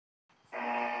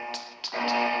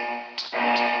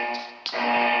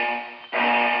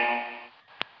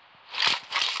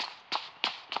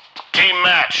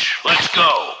Let's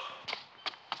go!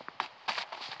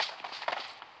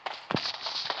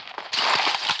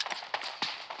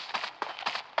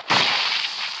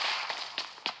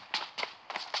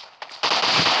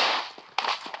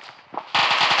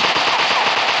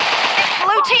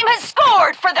 Blue team has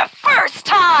scored for the first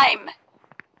time!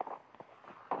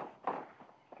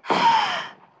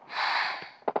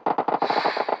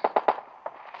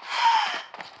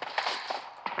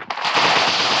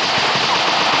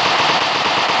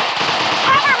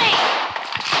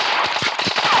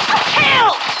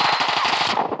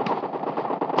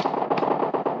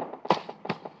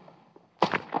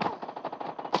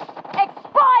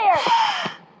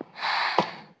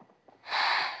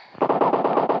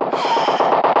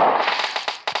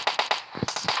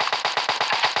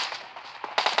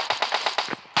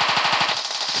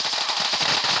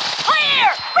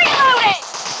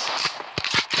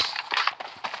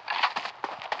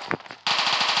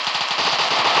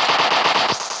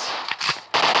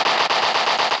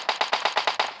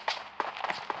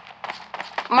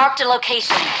 Marked a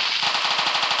location.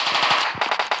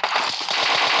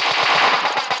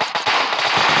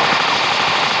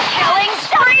 Killing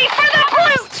spree for the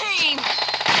blue team!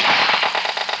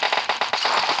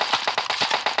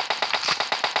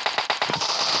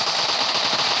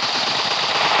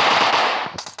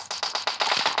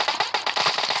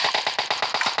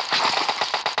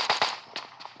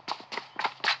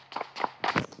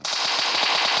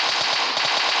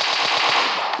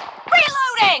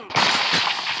 Reloading!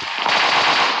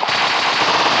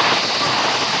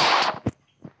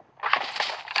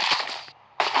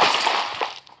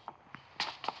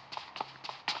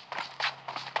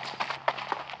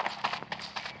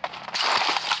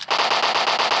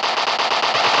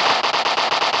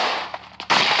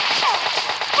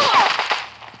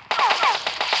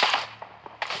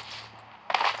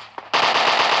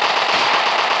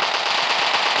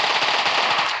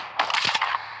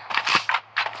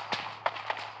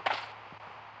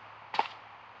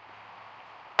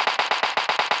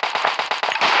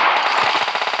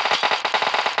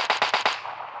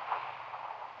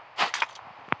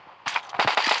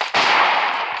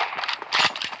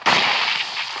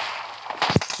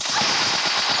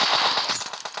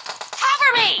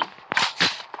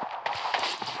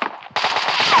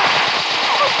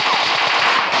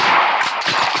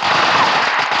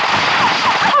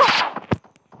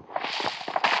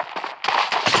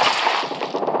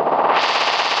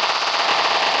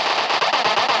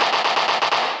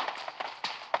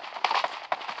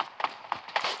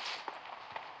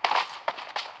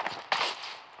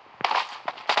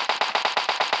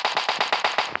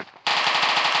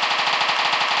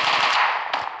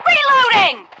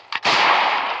 Reloading!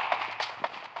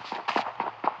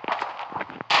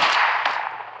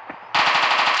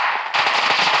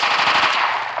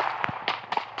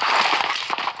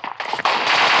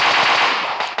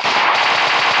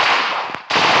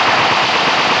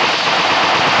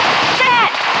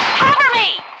 Dad! Cover me!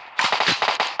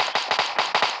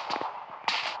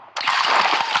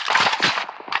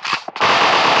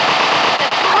 The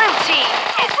blue team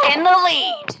is in the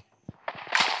lead.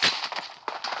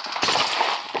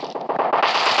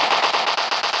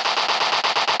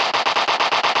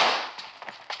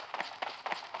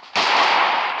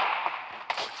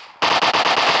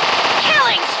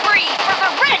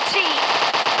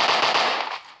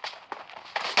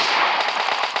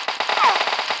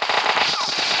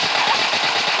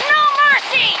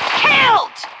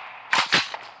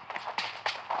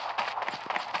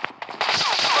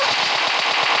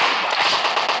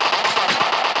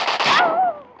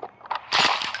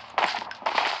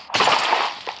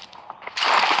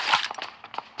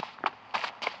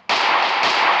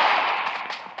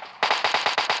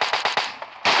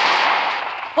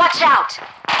 Watch out!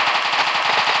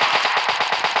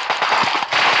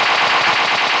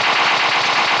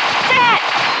 Dead!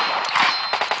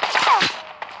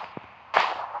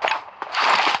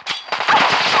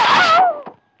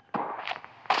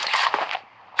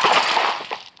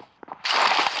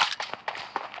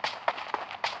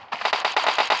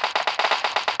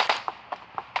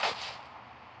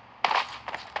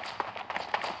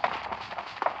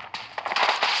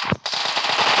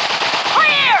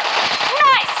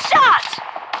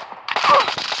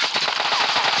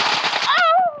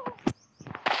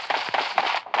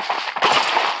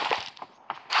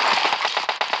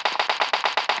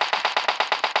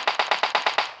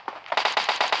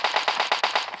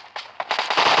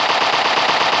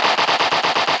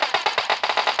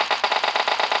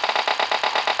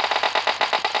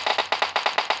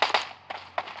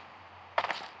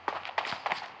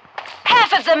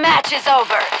 Half of the match is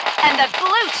over. And the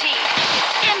blue team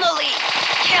is in the lead.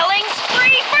 Killing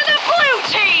spree for the blue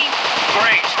team!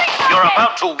 Great! You're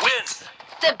about to win!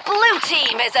 The blue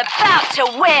team is about to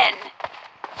win!